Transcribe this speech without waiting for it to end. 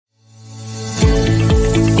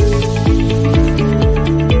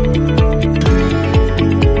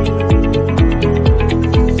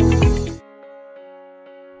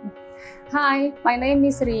My name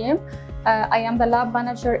is Riem. I am the lab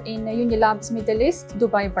manager in Unilabs Middle East,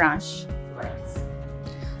 Dubai branch.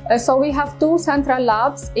 So we have two central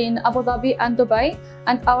labs in Abu Dhabi and Dubai,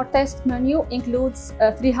 and our test menu includes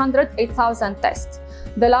 308,000 tests.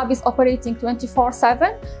 The lab is operating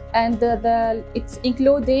 24/7, and it's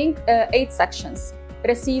including 8 sections: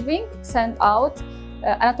 receiving, send out,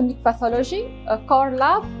 anatomic pathology, core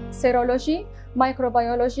lab, serology,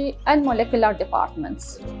 microbiology, and molecular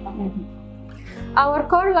departments. Our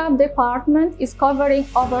core lab department is covering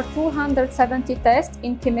over 270 tests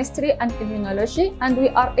in chemistry and immunology, and we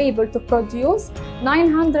are able to produce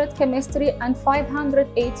 900 chemistry and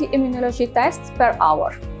 580 immunology tests per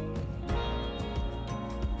hour.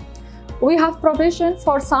 We have provision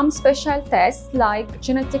for some special tests like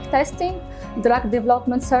genetic testing, drug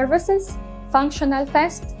development services, functional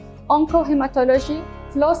tests, oncohematology,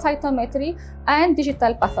 flow cytometry, and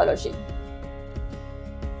digital pathology.